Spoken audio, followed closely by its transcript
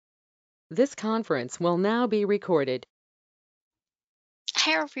This conference will now be recorded.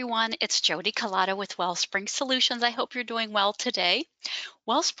 Hi everyone, it's Jody Collado with Wellspring Solutions. I hope you're doing well today.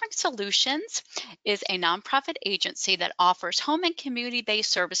 Wellspring Solutions is a nonprofit agency that offers home and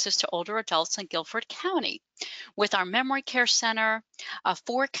community-based services to older adults in Guilford County. With our memory care center,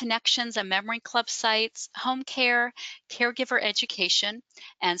 4 connections and memory club sites, home care, caregiver education,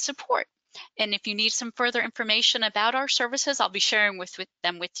 and support. And if you need some further information about our services, I'll be sharing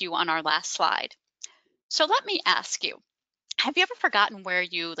them with you on our last slide. So let me ask you, have you ever forgotten where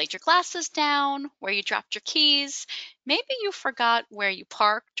you laid your glasses down, where you dropped your keys? Maybe you forgot where you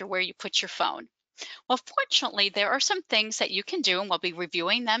parked or where you put your phone. Well, fortunately, there are some things that you can do, and we'll be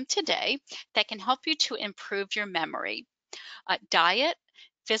reviewing them today, that can help you to improve your memory. Diet,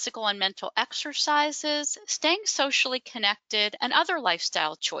 physical and mental exercises, staying socially connected, and other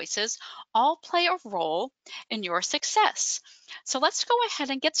lifestyle choices all play a role in your success. So let's go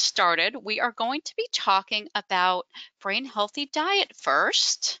ahead and get started. We are going to be talking about brain healthy diet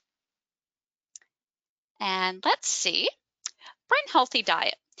first. And let's see, brain healthy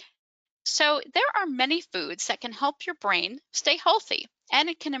diet. So there are many foods that can help your brain stay healthy, and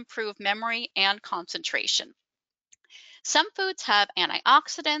it can improve memory and concentration. Some foods have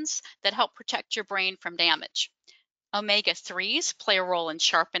antioxidants that help protect your brain from damage. Omega-3s play a role in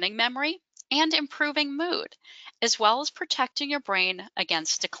sharpening memory and improving mood, as well as protecting your brain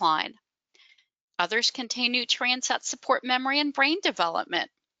against decline. Others contain nutrients that support memory and brain development.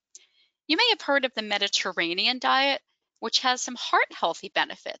 You may have heard of the Mediterranean diet, which has some heart-healthy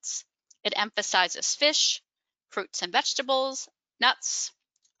benefits. It emphasizes fish, fruits and vegetables, nuts,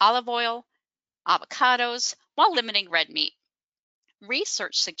 olive oil, avocados, while limiting red meat.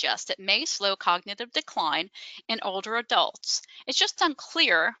 Research suggests it may slow cognitive decline in older adults. It's just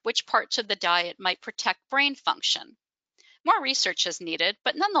unclear which parts of the diet might protect brain function. More research is needed,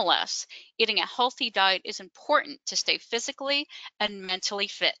 but nonetheless, eating a healthy diet is important to stay physically and mentally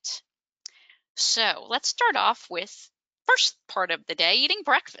fit. So let's start off with first part of the day, eating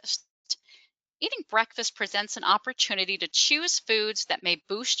breakfast. Eating breakfast presents an opportunity to choose foods that may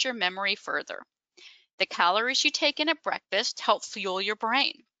boost your memory further. The calories you take in at breakfast help fuel your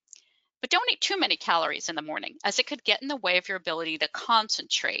brain. But don't eat too many calories in the morning, as it could get in the way of your ability to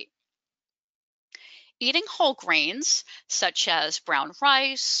concentrate. Eating whole grains, such as brown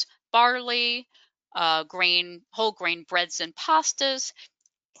rice, barley, whole grain breads and pastas,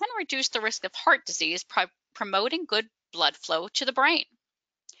 can reduce the risk of heart disease, promoting good blood flow to the brain.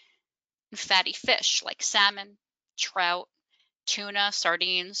 Fatty fish like salmon, trout, tuna,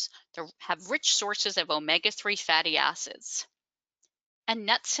 sardines have rich sources of omega-3 fatty acids. And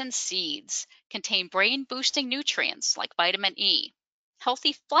nuts and seeds contain brain-boosting nutrients like vitamin E,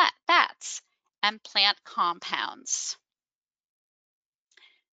 healthy fats, and plant compounds.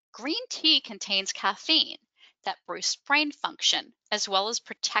 Green tea contains caffeine that boosts brain function, as well as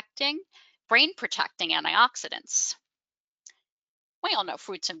brain-protecting antioxidants. We all know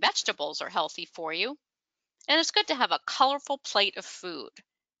fruits and vegetables are healthy for you, and it's good to have a colorful plate of food.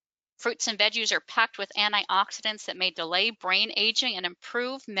 Fruits and veggies are packed with antioxidants that may delay brain aging and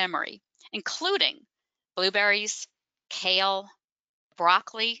improve memory, including blueberries, kale,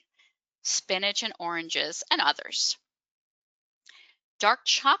 broccoli, spinach, and oranges, and others. Dark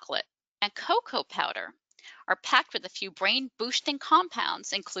chocolate and cocoa powder are packed with a few brain-boosting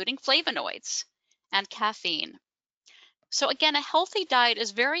compounds, including flavonoids and caffeine. So again, a healthy diet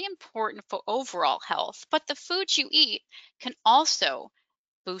is very important for overall health, but the foods you eat can also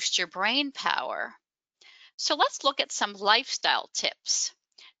boost your brain power. So let's look at some lifestyle tips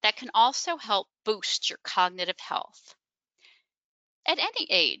that can also help boost your cognitive health. At any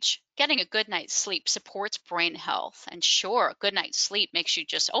age, getting a good night's sleep supports brain health. And sure, a good night's sleep makes you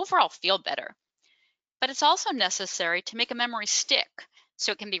just overall feel better. But it's also necessary to make a memory stick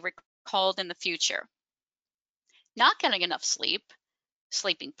so it can be recalled in the future. Not getting enough sleep,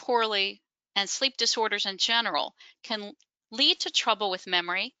 sleeping poorly, and sleep disorders in general can lead to trouble with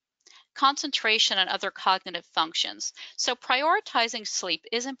memory, concentration, and other cognitive functions. So prioritizing sleep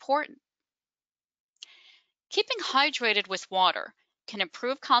is important. Keeping hydrated with water can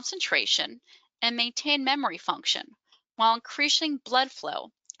improve concentration and maintain memory function while increasing blood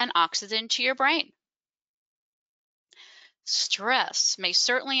flow and oxygen to your brain. Stress may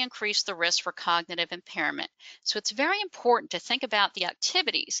certainly increase the risk for cognitive impairment, so it's very important to think about the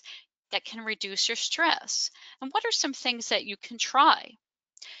activities that can reduce your stress. And what are some things that you can try?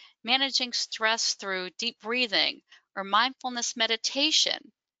 Managing stress through deep breathing or mindfulness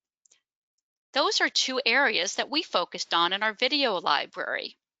meditation. Those are 2 areas that we focused on in our video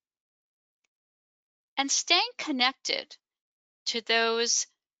library. And staying connected to those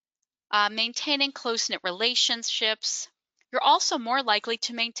maintaining close-knit relationships. You're also more likely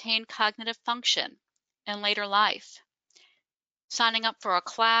to maintain cognitive function in later life. Signing up for a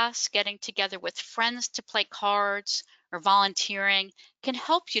class, getting together with friends to play cards, or volunteering can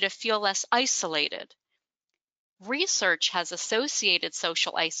help you to feel less isolated. Research has associated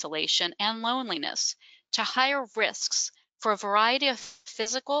social isolation and loneliness to higher risks for a variety of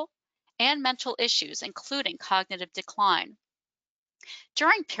physical and mental issues, including cognitive decline.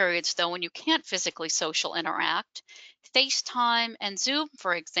 During periods, though, when you can't physically social interact, FaceTime and Zoom,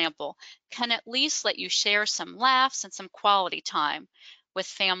 for example, can at least let you share some laughs and some quality time with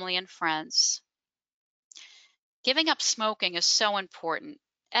family and friends. Giving up smoking is so important.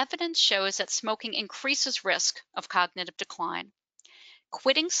 Evidence shows that smoking increases risk of cognitive decline.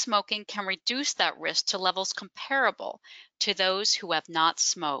 Quitting smoking can reduce that risk to levels comparable to those who have not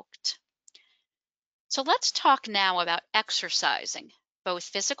smoked. So let's talk now about exercising, both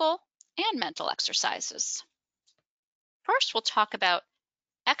physical and mental exercises. First, we'll talk about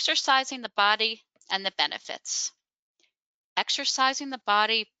exercising the body and the benefits. Exercising the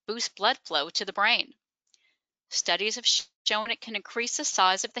body boosts blood flow to the brain. Studies have shown it can increase the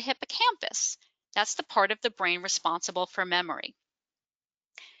size of the hippocampus. That's the part of the brain responsible for memory.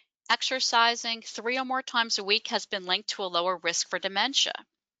 Exercising 3 or more times a week has been linked to a lower risk for dementia.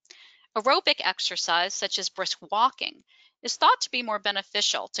 Aerobic exercise, such as brisk walking, is thought to be more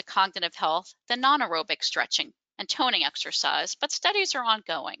beneficial to cognitive health than non-aerobic stretching and toning exercise, but studies are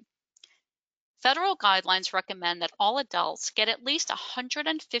ongoing. Federal guidelines recommend that all adults get at least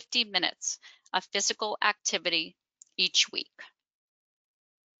 150 minutes of physical activity each week.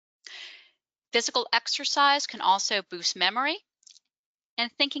 Physical exercise can also boost memory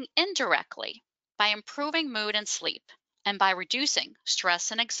and thinking indirectly by improving mood and sleep and by reducing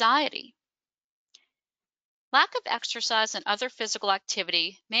stress and anxiety. Lack of exercise and other physical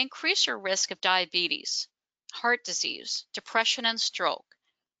activity may increase your risk of diabetes, heart disease, depression, and stroke,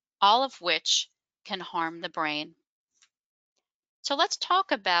 all of which can harm the brain. So let's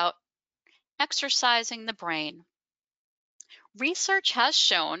talk about exercising the brain. Research has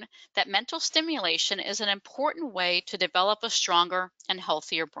shown that mental stimulation is an important way to develop a stronger and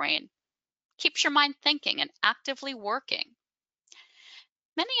healthier brain. Keeps your mind thinking and actively working.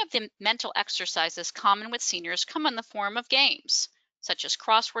 Many of the mental exercises common with seniors come in the form of games, such as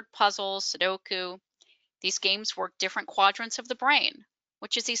crossword puzzles, Sudoku. These games work different quadrants of the brain,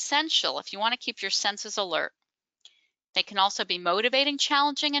 which is essential if you want to keep your senses alert. They can also be motivating,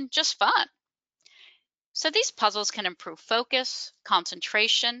 challenging, and just fun. So these puzzles can improve focus,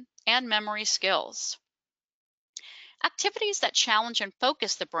 concentration, and memory skills. Activities that challenge and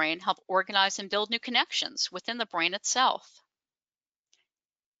focus the brain help organize and build new connections within the brain itself.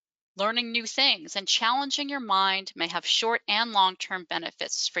 Learning new things and challenging your mind may have short and long-term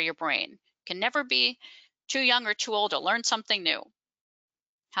benefits for your brain. You can never be too young or too old to learn something new.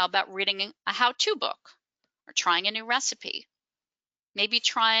 How about reading a how-to book or trying a new recipe? Maybe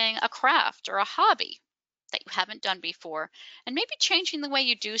trying a craft or a hobby that you haven't done before, and maybe changing the way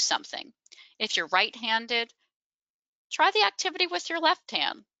you do something. If you're right-handed, try the activity with your left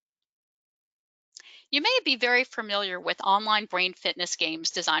hand. You may be very familiar with online brain fitness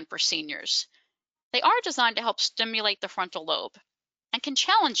games designed for seniors. They are designed to help stimulate the frontal lobe and can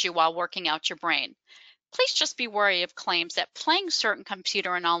challenge you while working out your brain. Please just be wary of claims that playing certain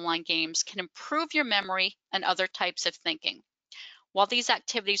computer and online games can improve your memory and other types of thinking. While these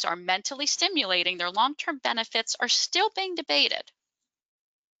activities are mentally stimulating, their long-term benefits are still being debated.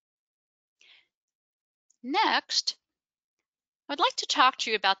 Next, I'd like to talk to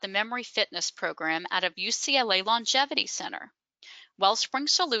you about the Memory Fitness Program out of UCLA Longevity Center. Wellspring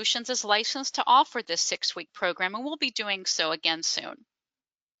Solutions is licensed to offer this 6-week program and will be doing so again soon.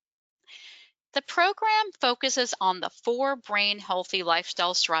 The program focuses on the 4 brain healthy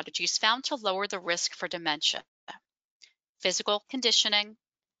lifestyle strategies found to lower the risk for dementia: physical conditioning,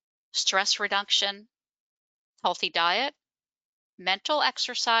 stress reduction, healthy diet, mental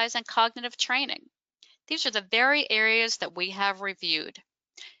exercise, and cognitive training. These are the very areas that we have reviewed.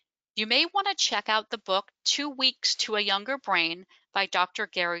 You may want to check out the book 2 Weeks to a Younger Brain by Dr.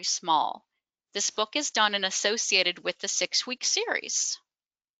 Gary Small. This book is done and associated with the 6-week series.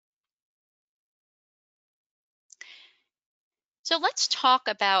 So let's talk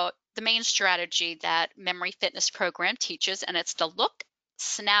about the main strategy that Memory Fitness Program teaches, and it's the Look,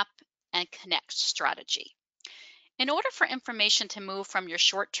 Snap, and Connect strategy. In order for information to move from your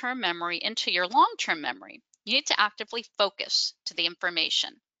short-term memory into your long-term memory, you need to actively focus to the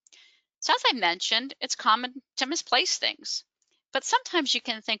information. So as I mentioned, it's common to misplace things. But sometimes you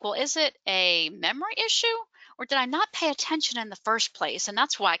can think, well, is it a memory issue Or did I not pay attention in the first place and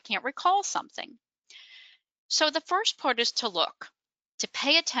that's why I can't recall something? So the first part is to look, to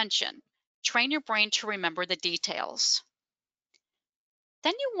pay attention, train your brain to remember the details.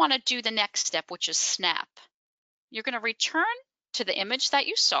 Then you want to do the next step, which is snap. You're going to return to the image that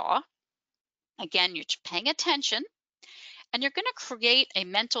you saw. Again, you're paying attention, and you're going to create a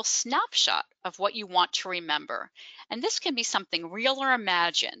mental snapshot of what you want to remember. And this can be something real or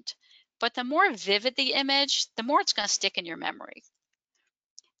imagined, but the more vivid the image, the more it's going to stick in your memory.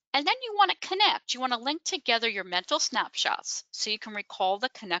 And then you want to connect. You want to link together your mental snapshots so you can recall the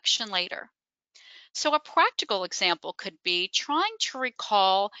connection later. So a practical example could be trying to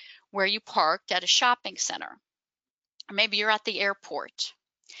recall where you parked at a shopping center, or maybe you're at the airport.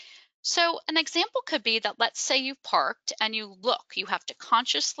 So an example could be that, let's say you've parked and you look, you have to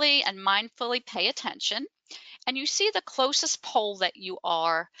consciously and mindfully pay attention, and you see the closest pole that you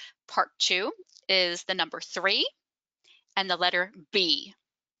are parked to is the number 3 and the letter B.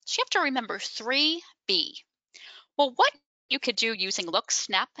 So you have to remember 3B. Well, what you could do using Look,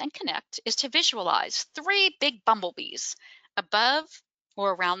 Snap, and Connect is to visualize 3 big bumblebees above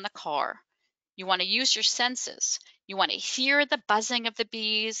or around the car. You want to use your senses. You want to hear the buzzing of the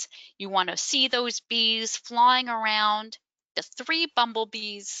bees. You want to see those bees flying around, the 3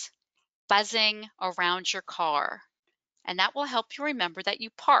 bumblebees buzzing around your car. And that will help you remember that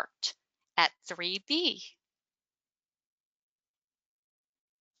you parked at 3B.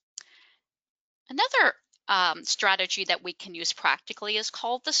 Another strategy that we can use practically is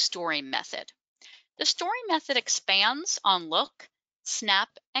called the story method. The story method expands on look, snap,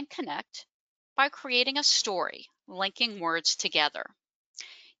 and connect by creating a story, linking words together.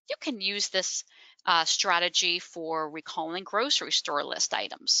 You can use this strategy for recalling grocery store list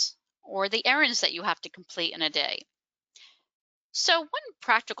items or the errands that you have to complete in a day. So one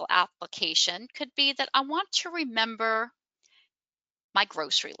practical application could be that I want to remember my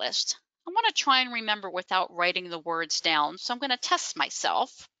grocery list. I want to try and remember without writing the words down, so I'm going to test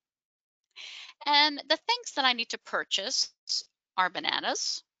myself. And the things that I need to purchase are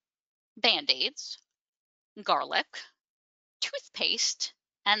bananas, Band-Aids, garlic, toothpaste,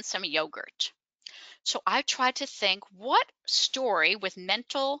 and some yogurt. So I tried to think, what story with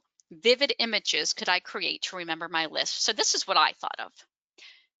mental, vivid images could I create to remember my list? So this is what I thought of.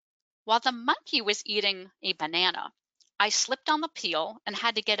 While the monkey was eating a banana, I slipped on the peel and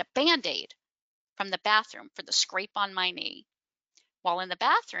had to get a Band-Aid from the bathroom for the scrape on my knee. While in the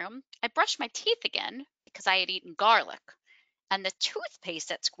bathroom, I brushed my teeth again because I had eaten garlic, and the toothpaste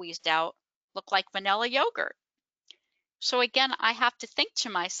that squeezed out looked like vanilla yogurt. So again, I have to think to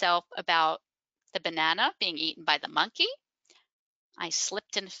myself about the banana being eaten by the monkey. I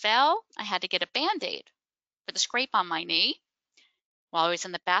slipped and fell. I had to get a Band-Aid for the scrape on my knee. While I was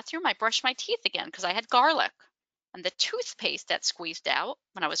in the bathroom, I brushed my teeth again because I had garlic. And the toothpaste that squeezed out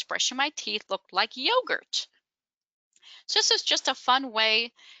when I was brushing my teeth looked like yogurt. So this is just a fun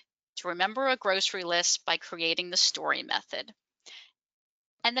way to remember a grocery list by creating the story method.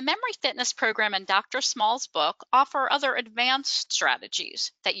 And the Memory Fitness program and Dr. Small's book offer other advanced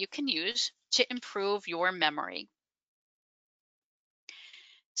strategies that you can use to improve your memory.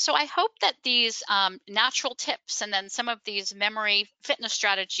 So I hope that these natural tips and then some of these memory fitness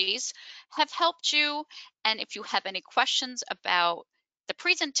strategies have helped you. And if you have any questions about the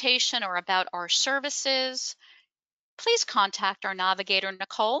presentation or about our services, please contact our navigator,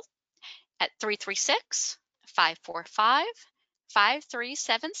 Nicole, at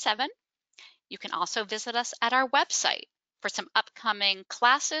 336-545-5377. You can also visit us at our website for some upcoming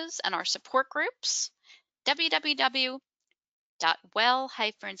classes and our support groups,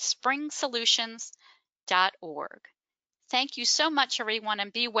 www.well-springsolutions.org. Thank you so much, everyone,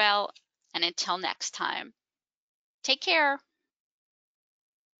 and be well. And until next time, take care.